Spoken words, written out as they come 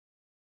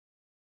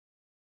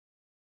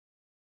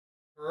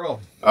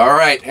Earl. All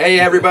right, hey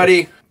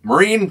everybody,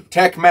 Marine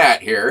Tech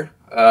Matt here.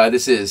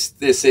 This is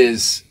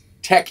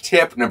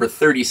TechTip number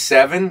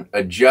 37,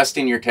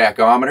 adjusting your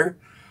tachometer.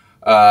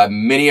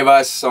 Many of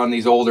us on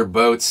these older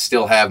boats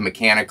still have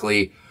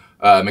mechanically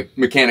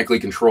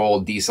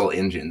controlled diesel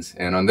engines,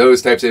 and on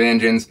those types of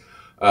engines,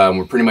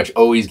 we're pretty much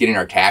always getting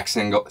our tach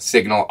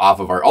signal off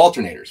of our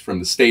alternators, from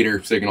the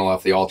stator signal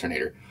off the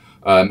alternator.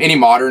 Any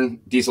modern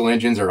diesel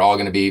engines are all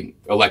going to be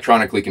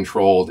electronically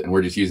controlled, and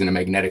we're just using a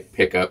magnetic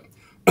pickup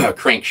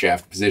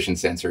crankshaft position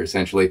sensor,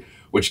 essentially,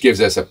 which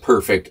gives us a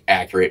perfect,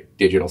 accurate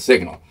digital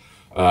signal.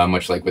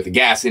 Much like with a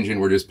gas engine,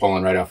 we're just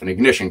pulling right off an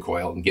ignition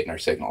coil and getting our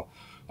signal.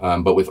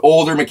 But with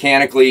older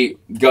mechanically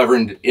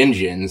governed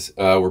engines,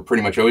 we're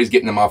pretty much always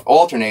getting them off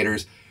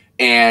alternators,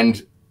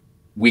 and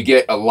we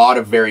get a lot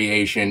of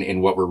variation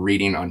in what we're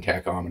reading on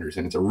tachometers.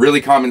 And it's a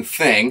really common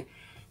thing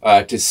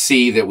to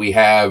see that we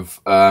have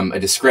a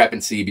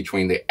discrepancy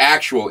between the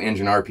actual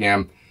engine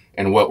RPM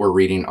and what we're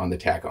reading on the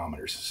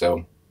tachometers.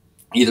 So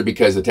either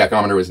because the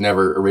tachometer was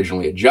never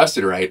originally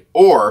adjusted right,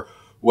 or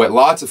what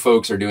lots of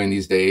folks are doing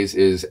these days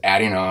is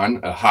adding on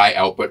a high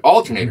output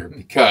alternator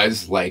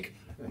because, like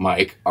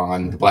Mike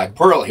on the Black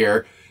Pearl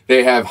here,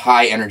 they have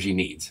high energy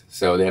needs.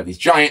 So they have these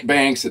giant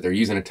banks that they're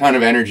using a ton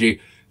of energy.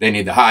 They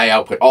need the high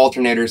output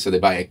alternator, so they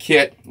buy a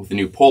kit with a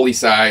new pulley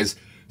size,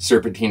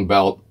 serpentine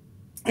belt,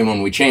 and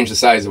when we change the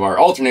size of our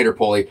alternator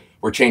pulley,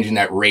 we're changing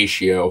that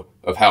ratio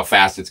of how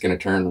fast it's going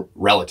to turn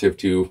relative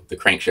to the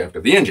crankshaft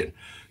of the engine.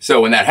 So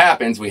when that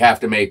happens, we have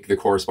to make the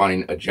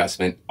corresponding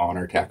adjustment on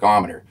our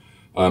tachometer.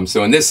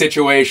 So in this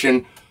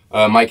situation,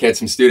 Mike had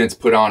some students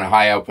put on a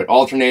high output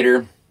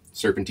alternator,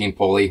 serpentine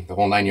pulley, the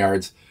whole 9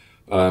 yards.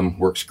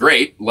 Works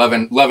great,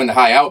 loving the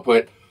high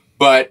output,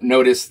 but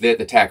notice that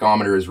the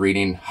tachometer is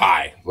reading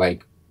high,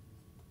 like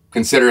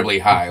considerably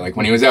high. Like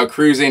when he was out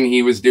cruising,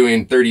 he was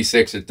doing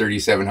 36 or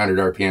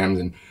 3,700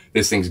 RPMs, and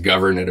this thing's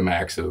governed at a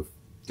max of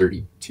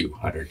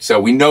 3,200. So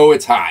we know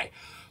it's high.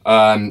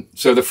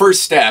 So the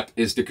first step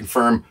is to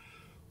confirm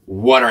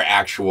what our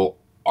actual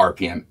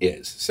RPM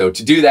is. So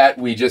to do that,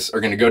 we just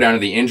are going to go down to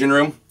the engine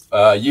room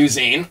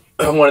using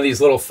one of these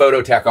little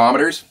photo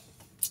tachometers,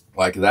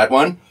 like that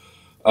one.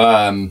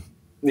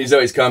 These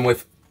always come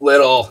with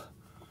little,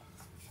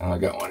 I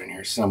got one in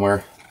here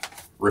somewhere,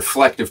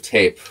 reflective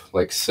tape,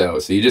 like so.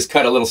 So you just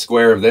cut a little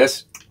square of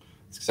this,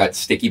 it's got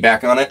sticky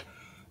back on it,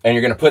 and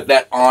you're going to put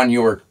that on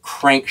your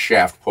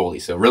crankshaft pulley.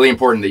 So really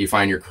important that you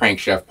find your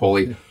crankshaft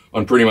pulley.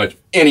 On pretty much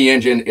any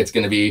engine, it's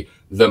going to be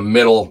the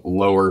middle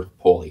lower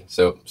pulley.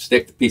 So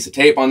stick the piece of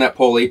tape on that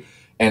pulley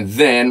and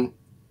then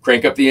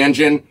crank up the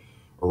engine,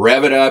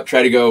 rev it up,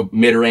 try to go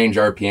mid-range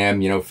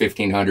RPM,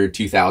 1,500,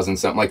 2,000,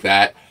 something like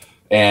that,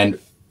 and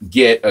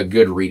get a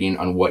good reading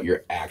on what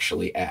you're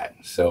actually at.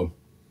 So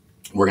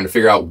we're going to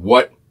figure out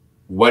what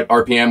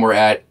RPM we're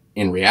at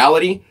in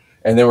reality,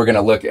 and then we're going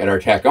to look at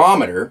our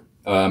tachometer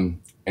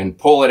and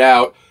pull it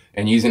out,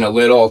 and using a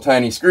little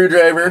tiny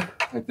screwdriver,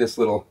 like this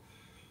little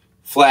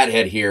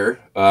flathead here,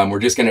 we're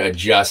just going to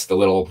adjust the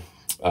little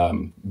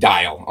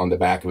dial on the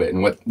back of it,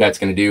 and what that's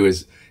going to do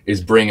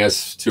is bring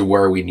us to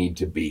where we need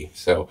to be.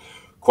 So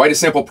quite a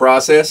simple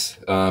process,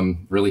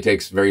 really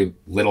takes very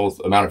little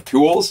amount of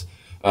tools,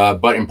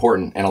 but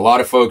important. And a lot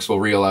of folks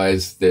will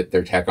realize that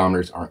their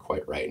tachometers aren't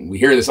quite right, and we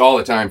hear this all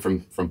the time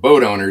from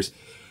boat owners.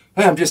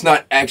 I'm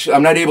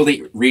not able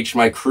to reach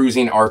my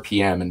cruising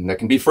RPM, and that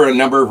can be for a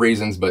number of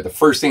reasons, but the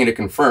first thing to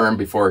confirm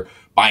before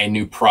buying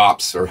new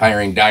props or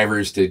hiring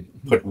divers to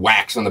put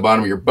wax on the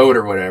bottom of your boat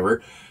or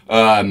whatever,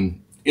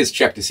 is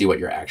check to see what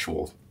your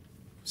actual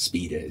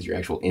speed is, your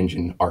actual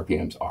engine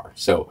RPMs are.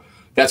 So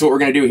that's what we're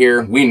going to do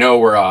here. We know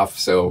we're off,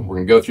 so we're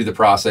going to go through the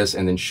process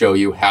and then show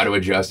you how to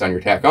adjust on your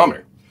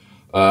tachometer.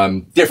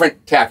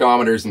 Different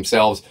tachometers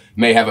themselves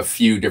may have a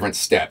few different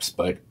steps,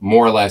 but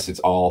more or less it's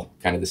all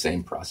kind of the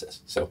same process.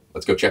 So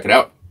let's go check it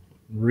out.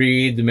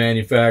 Read the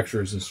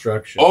manufacturer's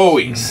instructions.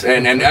 Always.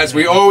 And as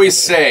we always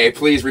say,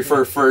 please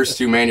refer first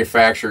to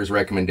manufacturer's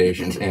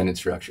recommendations and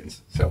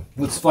instructions. So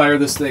let's fire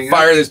this thing up.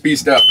 Fire this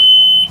beast up.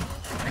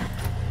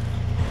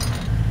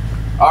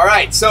 All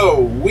right,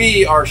 so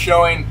we are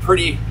showing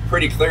pretty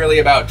clearly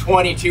about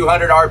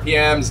 2,200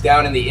 RPMs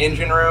down in the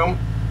engine room,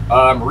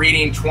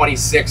 reading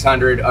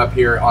 2,600 up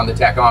here on the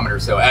tachometer.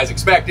 So as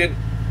expected,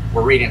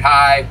 we're reading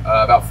high,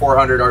 about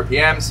 400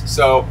 RPMs.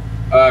 So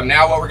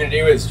now what we're going to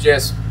do is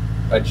just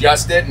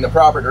adjust it in the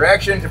proper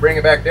direction to bring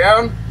it back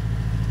down.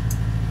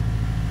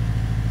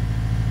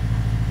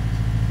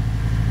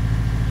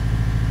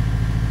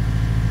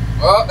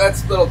 Oh,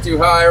 that's a little too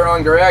high,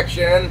 wrong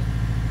direction.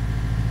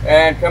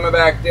 And coming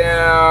back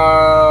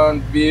down,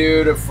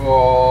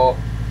 beautiful.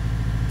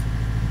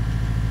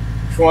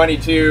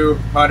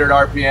 2,200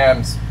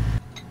 RPMs.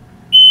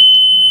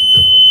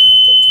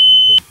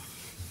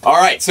 All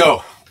right,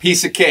 so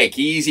piece of cake,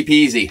 easy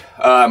peasy.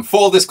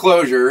 Full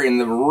disclosure, in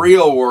the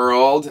real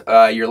world,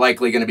 you're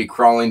likely going to be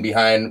crawling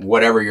behind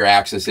whatever your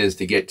axis is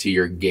to get to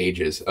your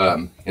gauges.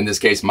 In this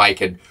case, Mike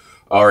had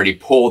already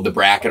pulled the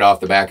bracket off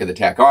the back of the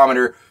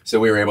tachometer, so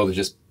we were able to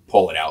just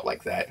pull it out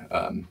like that.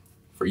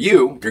 For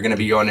you, you're going to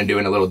be going and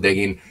doing a little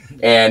digging,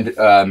 and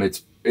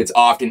it's it's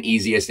often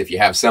easiest if you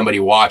have somebody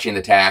watching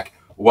the tach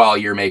while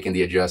you're making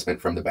the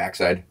adjustment from the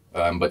backside.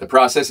 But the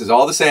process is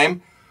all the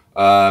same.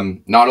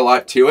 Not a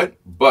lot to it,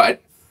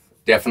 but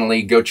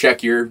definitely go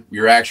check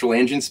your actual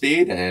engine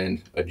speed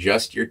and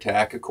adjust your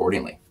tach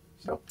accordingly.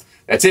 So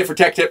that's it for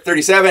Tech Tip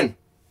 37.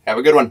 Have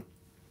a good one.